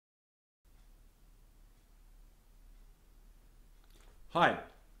Hi,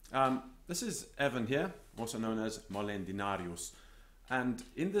 this is Evan here, also known as Molendinarius, and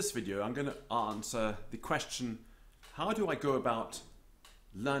in this video I'm going to answer the question, how do I go about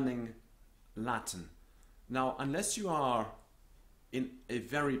learning Latin? Now, unless you are in a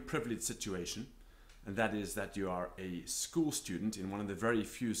very privileged situation, and that is that you are a school student in one of the very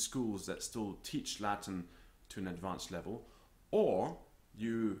few schools that still teach Latin to an advanced level, or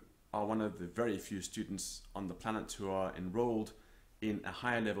you are one of the very few students on the planet who are enrolled in a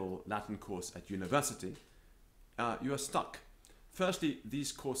higher level Latin course at university, you are stuck. Firstly,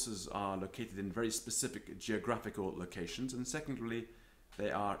 these courses are located in very specific geographical locations, and secondly, they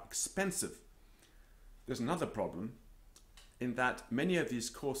are expensive. There's another problem in that many of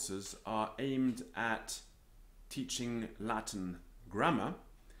these courses are aimed at teaching Latin grammar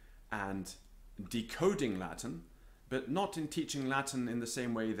and decoding Latin, but not in teaching Latin in the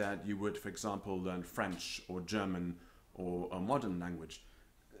same way that you would, for example, learn French or German or a modern language.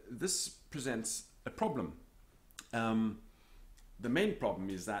 This presents a problem. The main problem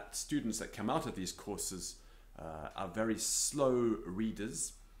is that students that come out of these courses are very slow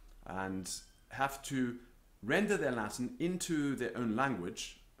readers and have to render their Latin into their own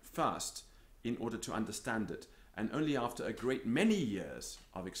language first in order to understand it. And only after a great many years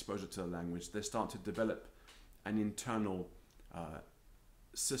of exposure to the language, they start to develop an internal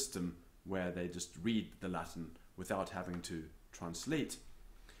system where they just read the Latin without having to translate.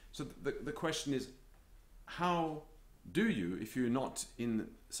 So the question is, how do you, if you're not in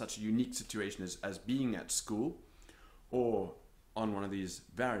such a unique situation as being at school or on one of these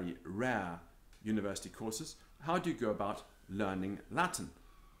very rare university courses, how do you go about learning Latin?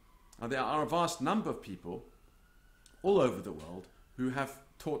 Now, there are a vast number of people all over the world who have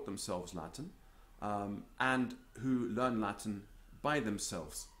taught themselves Latin and who learn Latin by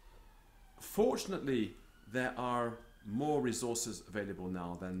themselves. Fortunately, there are more resources available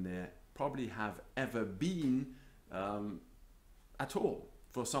now than there probably have ever been at all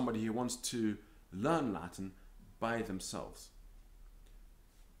for somebody who wants to learn Latin by themselves.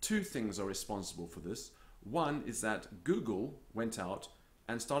 Two things are responsible for this. One is that Google went out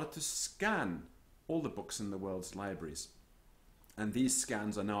and started to scan all the books in the world's libraries. And these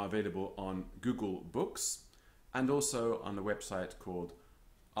scans are now available on Google Books and also on a website called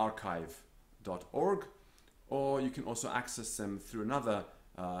archive.org, or you can also access them through another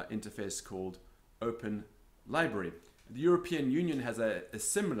interface called Open Library. The European Union has a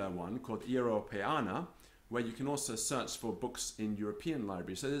similar one called Europeana, where you can also search for books in European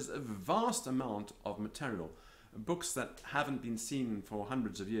libraries. So there's a vast amount of material. Books that haven't been seen for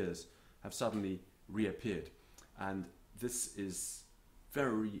hundreds of years have suddenly reappeared. And this is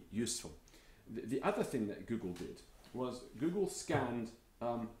very useful. The other thing that Google did was Google scanned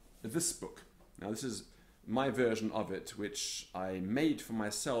this book. Now, this is my version of it, which I made for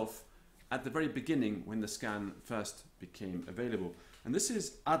myself at the very beginning when the scan first became available. And this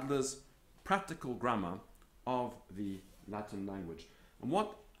is Adler's Practical Grammar of the Latin language. And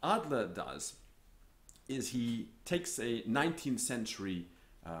what Adler does is he takes a 19th century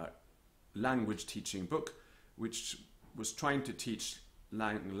language teaching book, which was trying to teach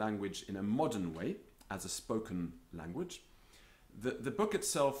language in a modern way as a spoken language. The book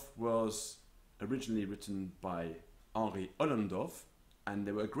itself was originally written by Henri Ollendorff, and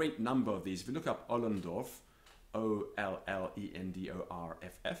there were a great number of these. If you look up Ollendorff, Ollendorff,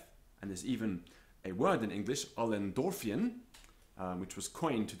 and there's even a word in English, Ollendorfian, which was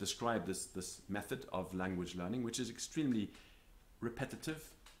coined to describe this method of language learning, which is extremely repetitive,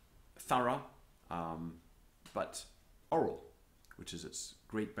 thorough, but oral, which is its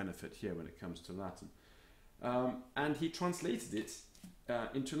great benefit here when it comes to Latin. And he translated it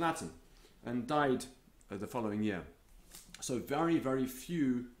into Latin and died the following year. So very, very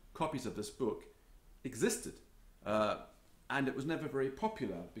few copies of this book existed. And it was never very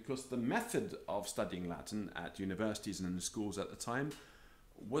popular because the method of studying Latin at universities and in schools at the time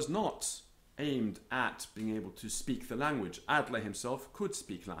was not aimed at being able to speak the language. Adler himself could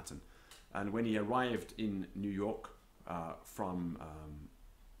speak Latin. And when he arrived in New York from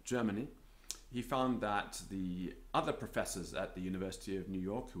Germany, he found that the other professors at the University of New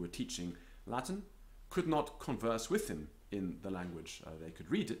York who were teaching Latin could not converse with him in the language. They could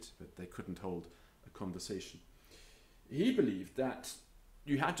read it, but they couldn't hold a conversation. He believed that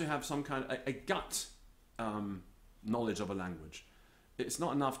you had to have some kind of a gut knowledge of a language. It's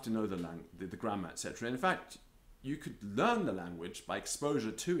not enough to know the grammar, etc. In fact, you could learn the language by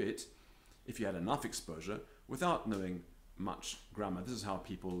exposure to it, if you had enough exposure, without knowing much grammar. This is how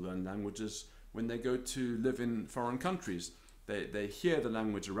people learn languages when they go to live in foreign countries. They hear the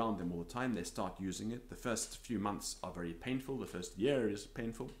language around them all the time. They start using it. The first few months are very painful. The first year is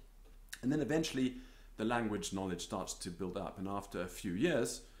painful. And then eventually the language knowledge starts to build up. And after a few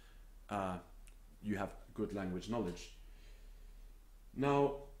years, you have good language knowledge.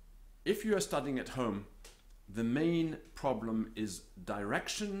 Now, if you are studying at home, the main problem is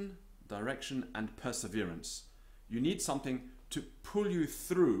direction and perseverance. You need something to pull you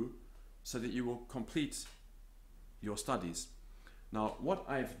through so that you will complete your studies. Now, what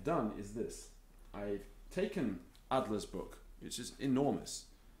I've done is this. I've taken Adler's book, which is enormous,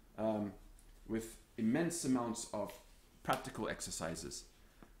 with immense amounts of practical exercises,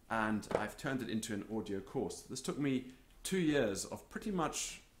 and I've turned it into an audio course. This took me 2 years of pretty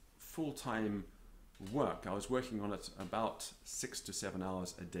much full-time work. I was working on it about 6 to 7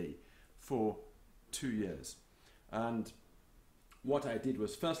 hours a day for 2 years. And what I did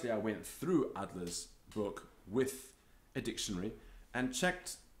was, firstly, I went through Adler's book with a dictionary and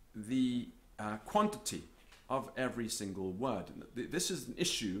checked the quantity of every single word. This is an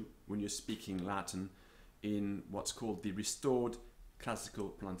issue when you're speaking Latin in what's called the restored classical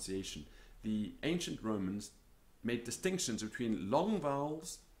pronunciation. The ancient Romans made distinctions between long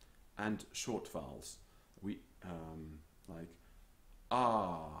vowels and short vowels. We like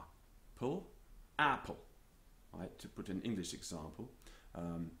apple, apple, right? To put an English example.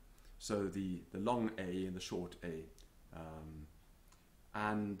 So the long A and the short A,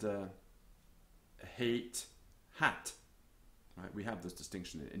 and hate, hat. Right? We have this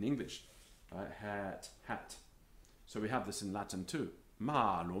distinction in English. Right? Hat, hat. So we have this in Latin too.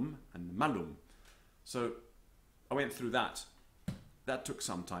 Malum and malum. So I went through that. That took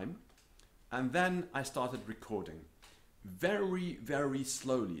some time. And then I started recording very, very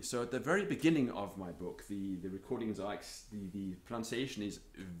slowly. So at the very beginning of my book, the recordings are the pronunciation is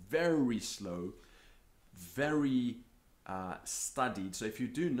very slow, very studied. So if you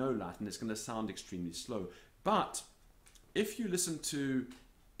do know Latin, it's going to sound extremely slow. But if you listen to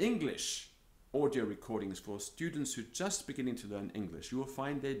English audio recordings for students who are just beginning to learn English, you will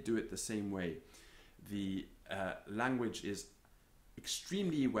find they do it the same way. The language is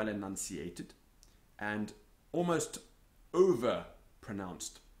extremely well enunciated and almost over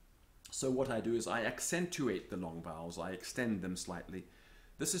pronounced. So what I do is I accentuate the long vowels, I extend them slightly.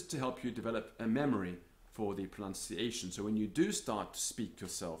 This is to help you develop a memory for the pronunciation. So when you do start to speak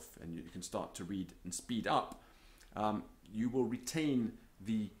yourself and you can start to read and speed up, you will retain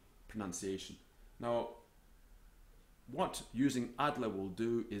the pronunciation. Now, what using Adler will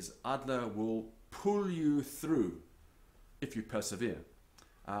do is Adler will pull you through if you persevere.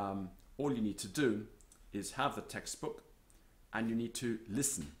 All you need to do is have the textbook and you need to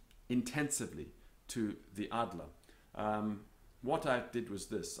listen intensively to the Adler. What I did was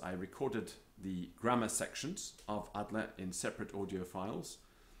this. I recorded the grammar sections of Adler in separate audio files.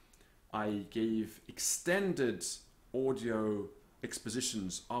 I gave extended audio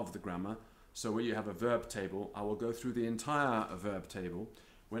expositions of the grammar. So where you have a verb table, I will go through the entire verb table.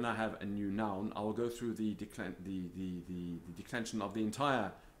 When I have a new noun, I will go through the declension of the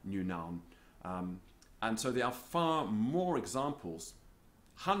entire new noun. And so there are far more examples,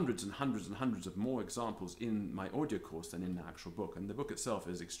 hundreds and hundreds and hundreds of more examples in my audio course than in the actual book. And the book itself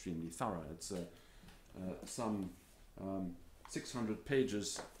is extremely thorough. It's some 600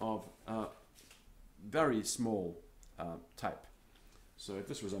 pages of very small type. So if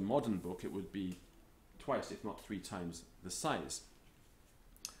this was a modern book, it would be twice, if not 3 times the size.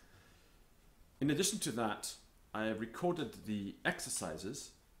 In addition to that, I have recorded the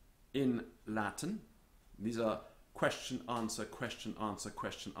exercises in Latin. These are question, answer, question, answer,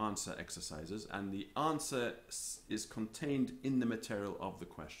 question, answer exercises, and the answer is contained in the material of the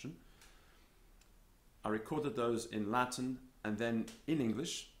question. I recorded those in Latin and then in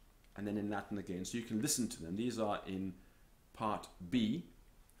English and then in Latin again, so you can listen to them. These are in part B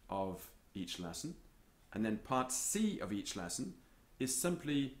of each lesson, and then part C of each lesson is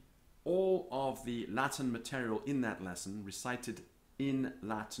simply all of the Latin material in that lesson recited in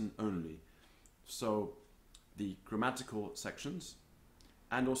Latin only. So the grammatical sections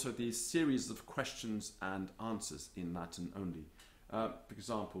and also the series of questions and answers in Latin only. For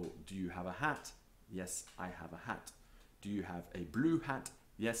example, do you have a hat? Yes, I have a hat. Do you have a blue hat?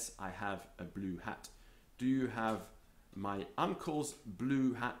 Yes, I have a blue hat. Do you have my uncle's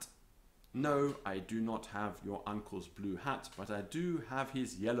blue hat? No, I do not have your uncle's blue hat, but I do have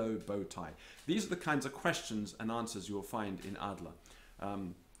his yellow bow tie. These are the kinds of questions and answers you'll find in Adler.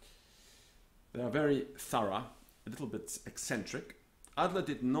 They are very thorough, a little bit eccentric. Adler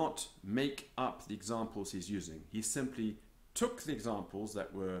did not make up the examples he's using. He simply took the examples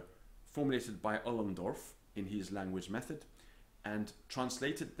that were formulated by Ollendorff in his language method and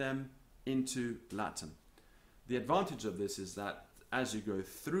translated them into Latin. The advantage of this is that as you go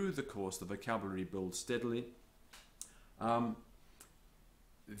through the course, the vocabulary builds steadily.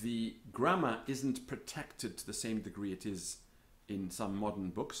 The grammar isn't protected to the same degree it is in some modern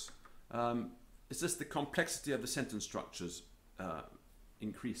books. It's just the complexity of the sentence structures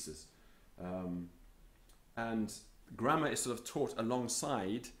increases. And grammar is sort of taught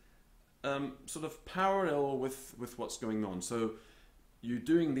alongside, sort of parallel with what's going on. So you're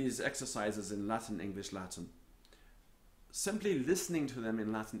doing these exercises in Latin, English, Latin. Simply listening to them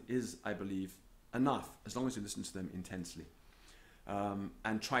in Latin is, I believe, enough, as long as you listen to them intensely.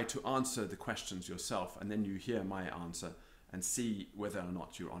 And try to answer the questions yourself, and then you hear my answer and see whether or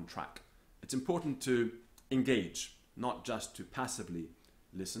not you're on track. It's important to engage, not just to passively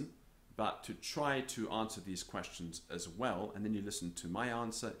listen, but to try to answer these questions as well, and then you listen to my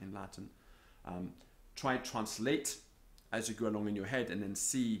answer in Latin. Try translate as you go along in your head, and then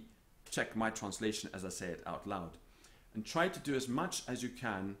check my translation as I say it out loud. And try to do as much as you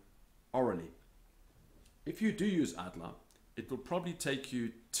can orally. If you do use Adler, it will probably take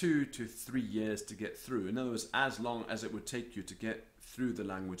you 2 to 3 years to get through. In other words, as long as it would take you to get through the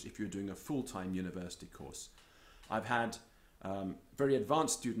language if you're doing a full-time university course. I've had very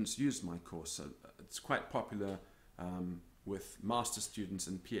advanced students use my course. So it's quite popular with master students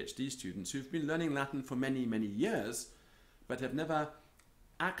and PhD students who've been learning Latin for many, many years, but have never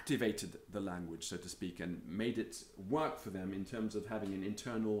activated the language, so to speak, and made it work for them in terms of having an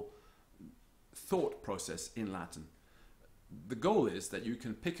internal thought process in Latin. The goal is that you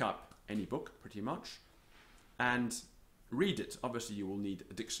can pick up any book, pretty much, and read it. Obviously, you will need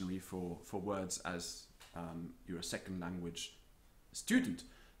a dictionary for words as you're a second language student,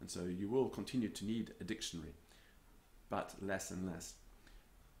 and so you will continue to need a dictionary, but less and less.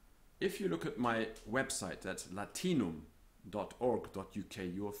 If you look at my website at latinum.org.uk,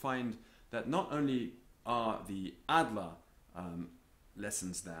 you will find that not only are the Adler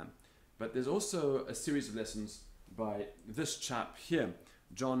lessons there, but there's also a series of lessons by this chap here,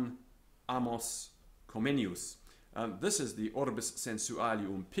 John Amos Comenius. This is the Orbis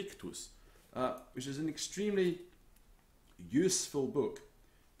Sensualium Pictus, which is an extremely useful book.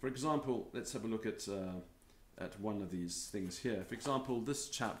 For example, let's have a look at one of these things here. For example, this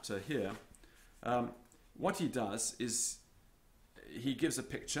chapter here, what he does is he gives a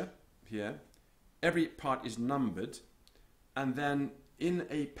picture here. Every part is numbered, and then in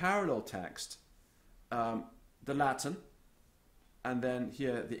a parallel text, the Latin, and then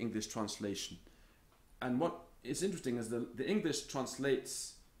here the English translation. And what is interesting is the English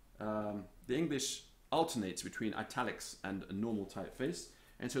translates, the English alternates between italics and a normal typeface,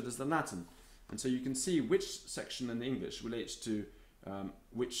 and so does the Latin. And so you can see which section in the English relates to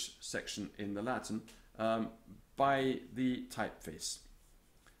which section in the Latin by the typeface.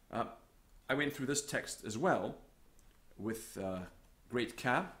 I went through this text as well with great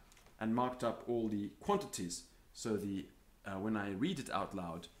care and marked up all the quantities. So when I read it out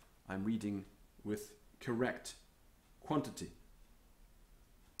loud, I'm reading with correct quantity,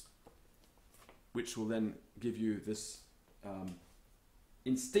 which will then give you this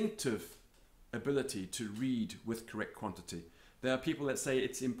instinctive ability to read with correct quantity. There are people that say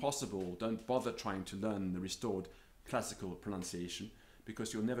it's impossible, don't bother trying to learn the restored classical pronunciation,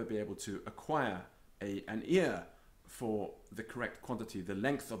 because you'll never be able to acquire an ear for the correct quantity, the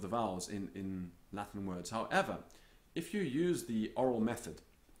length of the vowels in Latin words. However, if you use the oral method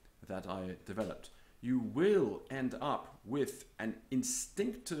that I developed, you will end up with an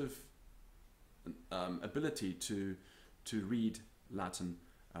instinctive ability to read Latin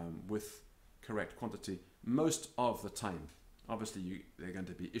with correct quantity most of the time. Obviously, there are going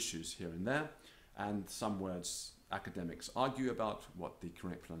to be issues here and there, and some words academics argue about what the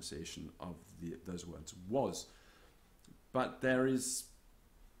correct pronunciation of those words was. But there is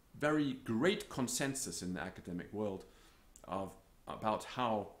very great consensus in the academic world about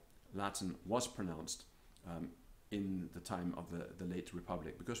how Latin was pronounced in the time of the late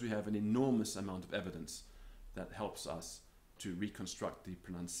Republic, because we have an enormous amount of evidence that helps us to reconstruct the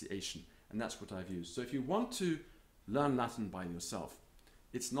pronunciation, and that's what I've used. So if you want to learn Latin by yourself,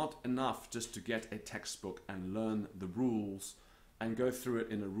 it's not enough just to get a textbook and learn the rules and go through it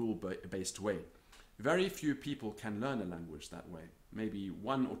in a rule-based way. Very few people can learn a language that way. Maybe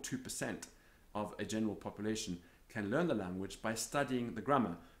 1 or 2% of a general population can learn the language by studying the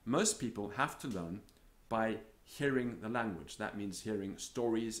grammar. Most people have to learn by hearing the language. That means hearing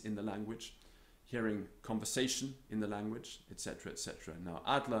stories in the language, hearing conversation in the language, etc., etc. Now,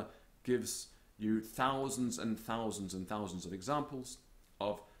 Adler gives you thousands and thousands and thousands of examples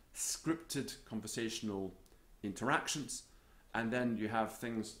of scripted conversational interactions, And then you have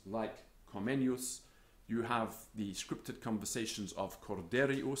things like Comenius. You have the scripted conversations of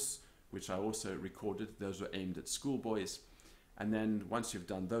Corderius, which I also recorded. Those were aimed at schoolboys. And then once you've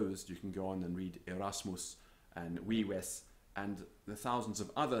done those, you can go on and read Erasmus and Vives and the thousands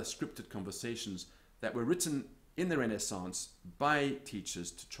of other scripted conversations that were written in the Renaissance by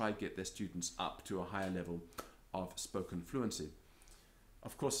teachers to try to get their students up to a higher level of spoken fluency.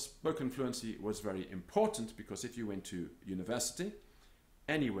 Of course, spoken fluency was very important because if you went to university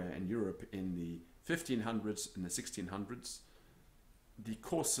anywhere in Europe in the 1500s and the 1600s, the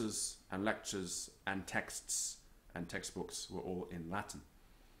courses and lectures and texts and textbooks were all in Latin.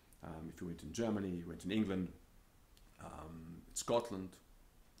 If you went in Germany, you went in England, Scotland,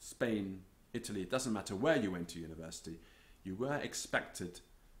 Spain, Italy, it doesn't matter where you went to university, you were expected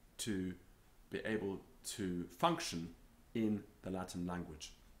to be able to function in the Latin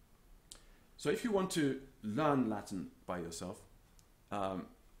language. So if you want to learn Latin by yourself,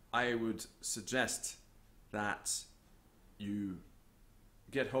 I would suggest that you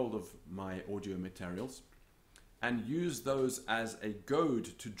get hold of my audio materials and use those as a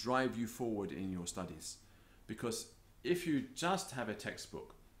goad to drive you forward in your studies. Because if you just have a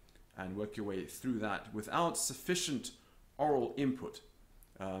textbook and work your way through that without sufficient oral input,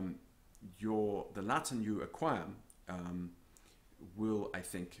 the Latin you acquire will, I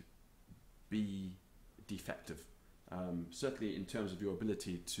think, be defective. Certainly in terms of your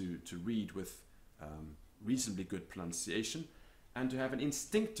ability to read with reasonably good pronunciation and to have an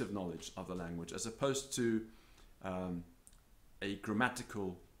instinctive knowledge of the language as opposed to a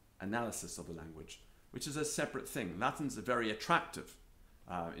grammatical analysis of the language, which is a separate thing. Latin's very attractive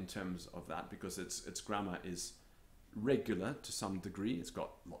in terms of that because its grammar is regular to some degree. It's got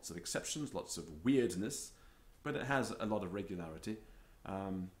lots of exceptions, lots of weirdness, but it has a lot of regularity.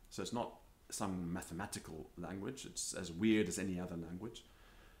 So it's not some mathematical language. It's as weird as any other language.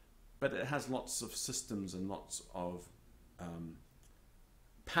 But it has lots of systems and lots of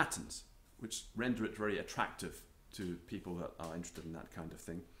patterns which render it very attractive to people that are interested in that kind of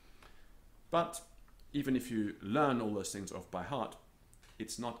thing. But even if you learn all those things off by heart,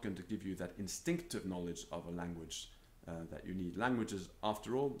 it's not going to give you that instinctive knowledge of a language that you need. Languages,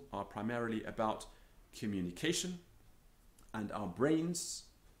 after all, are primarily about communication, and our brains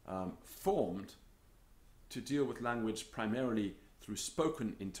formed to deal with language primarily through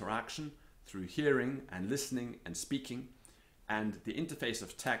spoken interaction, through hearing and listening and speaking, and the interface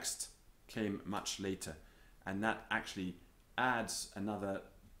of text came much later, and that actually adds another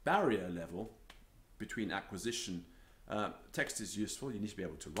barrier level between acquisition. Text is useful, you need to be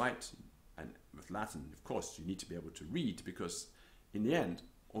able to write, and with Latin, of course, you need to be able to read, because in the end,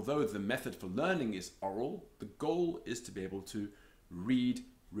 although the method for learning is oral, the goal is to be able to read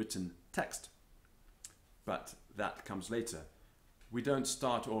written text. But that comes later. We don't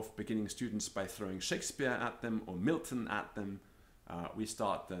start off beginning students by throwing Shakespeare at them or Milton at them. We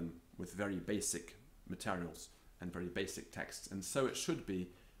start them with very basic materials and very basic texts, and so it should be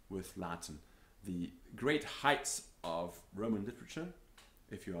with Latin. The great heights of Roman literature,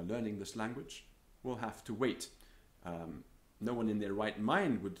 if you are learning this language, will have to wait. No one in their right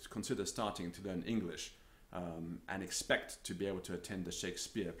mind would consider starting to learn English and expect to be able to attend a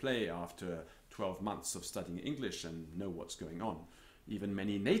Shakespeare play after 12 months of studying English and know what's going on. Even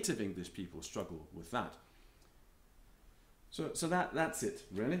many native English people struggle with that. So that's it,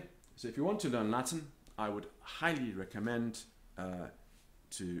 really. So if you want to learn Latin, I would highly recommend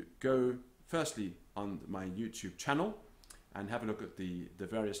to go firstly on my YouTube channel and have a look at the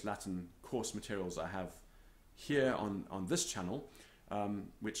various Latin course materials I have here on this channel,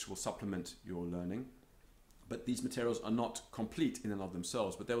 which will supplement your learning. But these materials are not complete in and of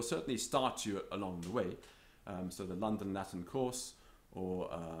themselves, but they will certainly start you along the way. So the London Latin course, or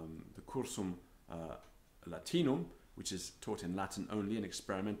the Cursum Latinum, which is taught in Latin only, an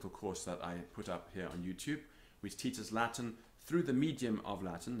experimental course that I put up here on YouTube, which teaches Latin through the medium of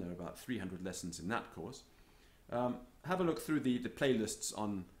Latin. There are about 300 lessons in that course. Have a look through the playlists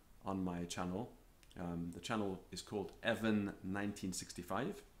on my channel. The channel is called Evan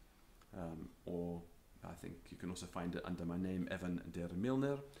 1965, or I think you can also find it under my name, Evan der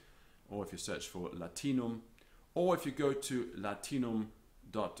Milner, or if you search for Latinum, or if you go to latinum.org.uk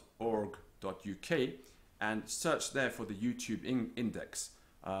and search there for the YouTube index.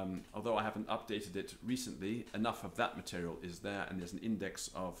 Although I haven't updated it recently, enough of that material is there, and there's an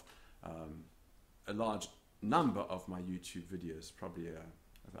index of a large number of my YouTube videos, probably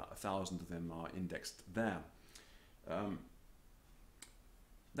about 1,000 of them are indexed there.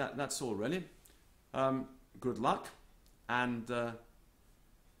 That's all really. Good luck, and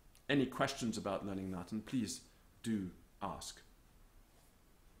any questions about learning Latin, please do ask.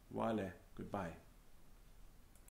 Voila, goodbye.